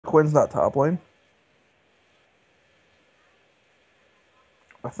Quinn's not top lane?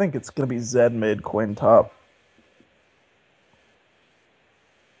 I think it's gonna be Zed mid, Quinn top.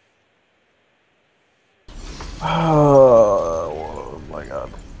 Oh my god.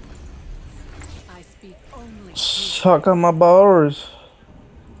 I speak only. Suck on my bars.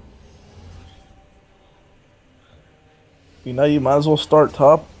 You know, you might as well start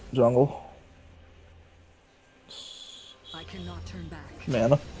top jungle. I cannot turn back.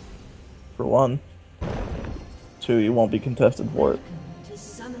 Mana. For one. Two, you won't be contested for it. To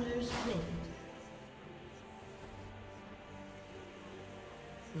Summoner's Rift.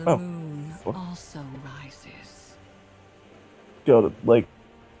 The moon also rises. Go to, like,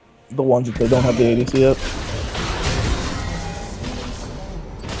 the ones that they don't have the ADC yet.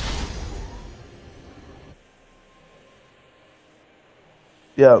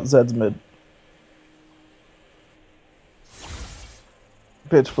 Yeah, Zed's mid.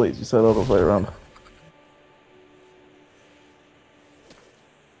 Bitch, please, you said I'll play around.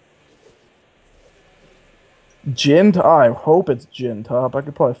 Jin top? I hope it's Jin top. I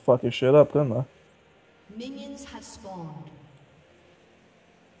could probably fuck his shit up, couldn't I? Minions have spawned.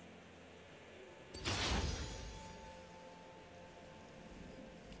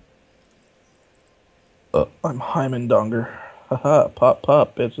 I'm Heimendonger. Haha, pop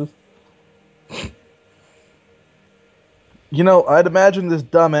pop, bitches. You know, I'd imagine this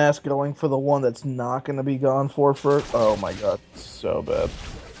dumbass going for the one that's not gonna be gone for first. Oh my god, so bad.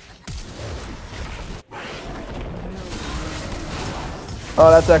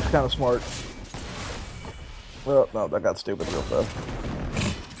 Oh, that's actually kind of smart. Well, no, that got stupid real fast.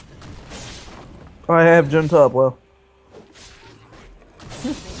 Oh, I have Jin top, well.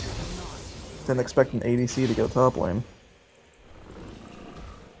 Didn't expect an ADC to go top lane.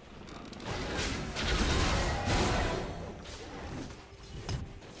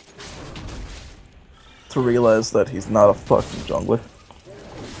 To realize that he's not a fucking jungler.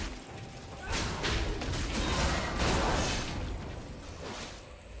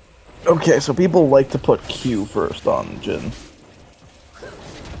 Okay, so people like to put Q first on Jin.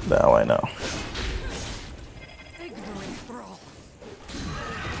 Now I know.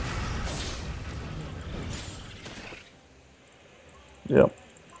 Yep.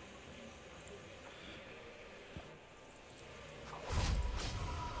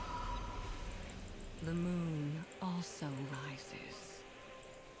 The moon also rises.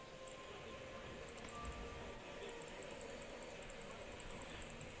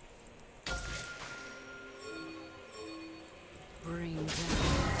 Bring down.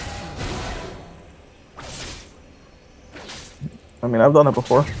 I mean, I've done it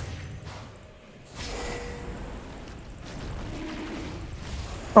before.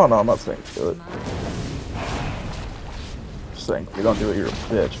 Oh no, I'm not saying do it. Just saying, if you don't do it, you're a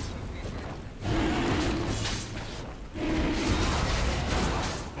bitch.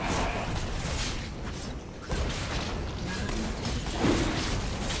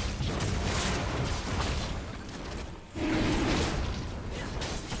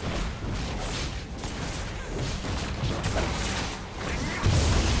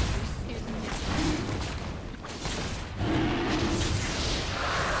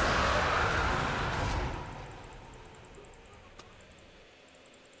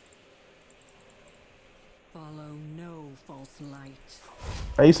 Follow no false light.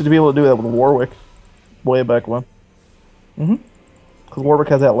 I used to be able to do that with Warwick. Way back when. Because Warwick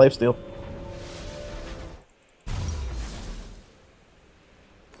has that lifesteal.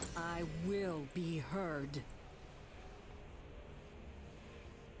 I will be heard.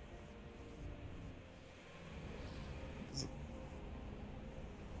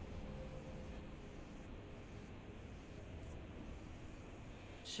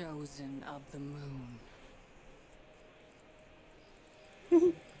 Chosen of the moon.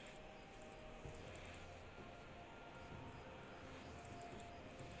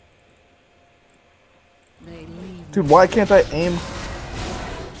 They leave. Dude, why can't I aim?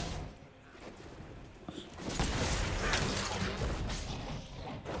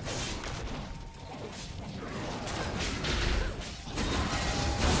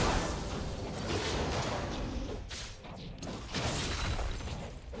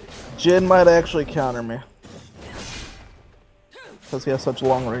 Jin might actually counter me. Because he has such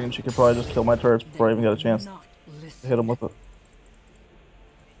long range, he could probably just kill my turrets before I even get a chance to hit him with it.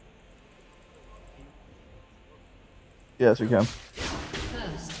 Yes, you can.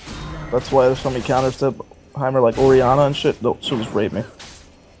 That's why there's so many counters to Heimer, like Orianna and shit. She'll just rape me.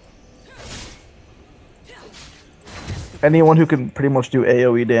 Anyone who can pretty much do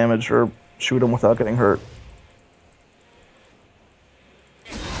AoE damage or shoot him without getting hurt.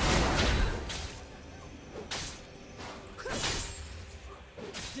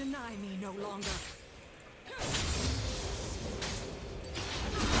 deny me no longer.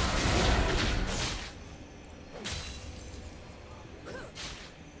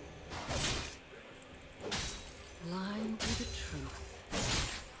 Blind to the truth.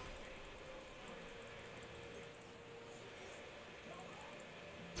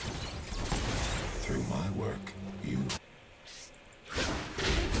 Through my work, you...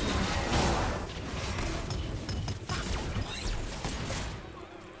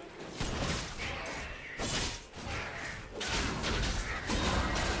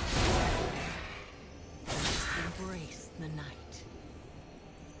 Embrace the night.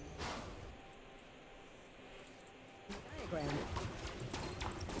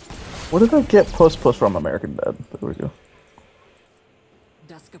 Where did I get Puss Puss from American Dad? There we go.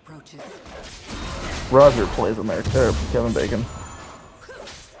 Dusk approaches. Roger plays Kevin Bacon.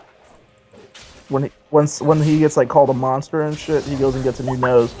 When he gets like called a monster and shit, he goes and gets a new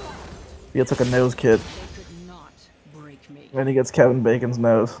nose. He gets like a nose kit. They could not break me. And he gets Kevin Bacon's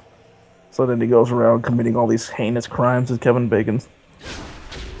nose. So then he goes around committing all these heinous crimes as Kevin Bacon.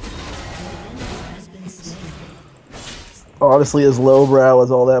 Honestly, as lowbrow as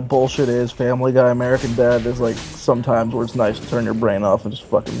all that bullshit is, Family Guy, American Dad, there's like sometimes where it's nice to turn your brain off and just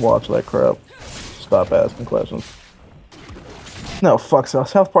fucking watch that crap. Stop asking questions. No, fuck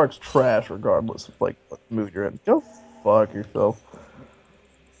South Park's trash regardless of like what mood you're in. Go fuck yourself.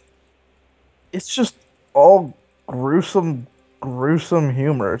 It's just all gruesome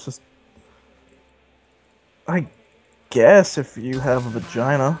humor. It's just, I guess if you have a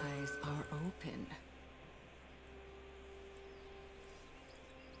vagina. Eyes are open.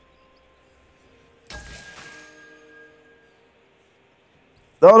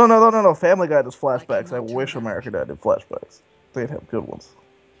 No. Family Guy does flashbacks. I wish American Dad did flashbacks. They'd have good ones.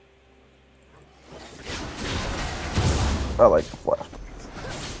 I like the flashbacks.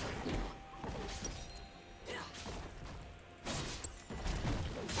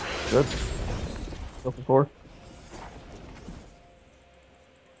 Good. Go for 4.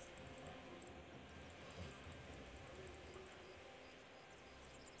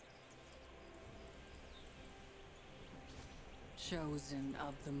 Chosen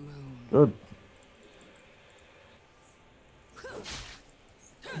of the moon. Good.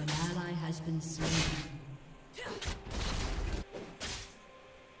 An ally has been slain.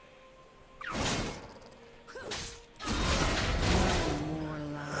 More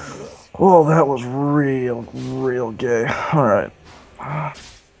lies. Oh, that was real gay. Alright.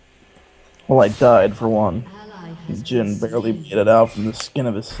 Well, I died for one. Ally has Jin been barely slain. made it out from the skin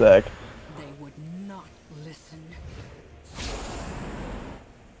of his sack. They would not listen.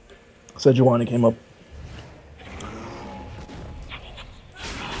 Sejuani came up.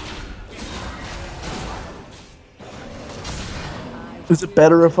 Is it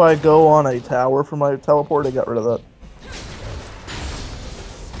better if I go on a tower for my teleport? I got rid of that.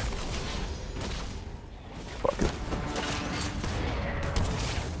 Fuck it.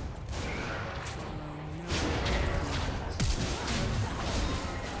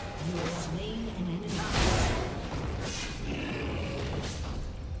 You have slain an enemy.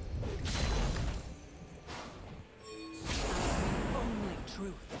 Only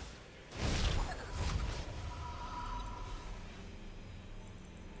truth.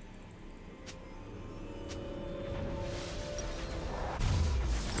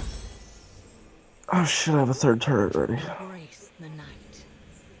 Oh shit, I have a third turret already. Embrace the night.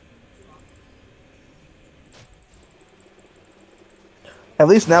 At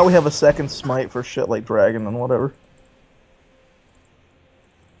least now we have a second smite for shit like dragon and whatever.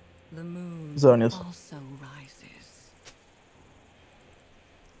 The moon Zonia's. also rises.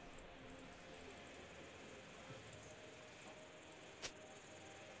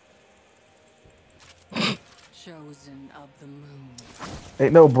 Chosen of the moon.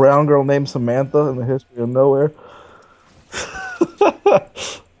 Ain't no brown girl named Samantha in the history of nowhere.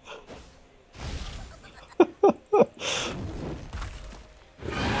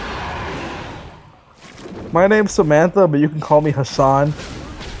 My name's Samantha, but you can call me Hassan.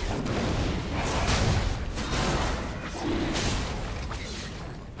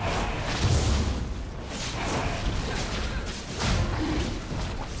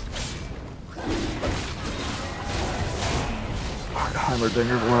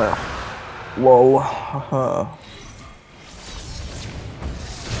 Heimerdinger's laugh. Whoa. Haha.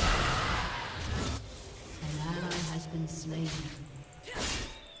 An ally has been slain.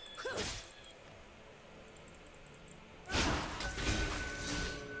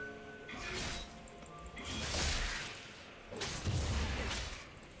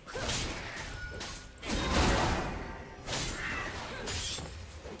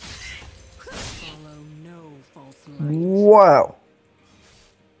 Wow.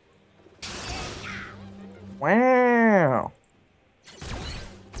 Wow.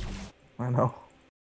 I know.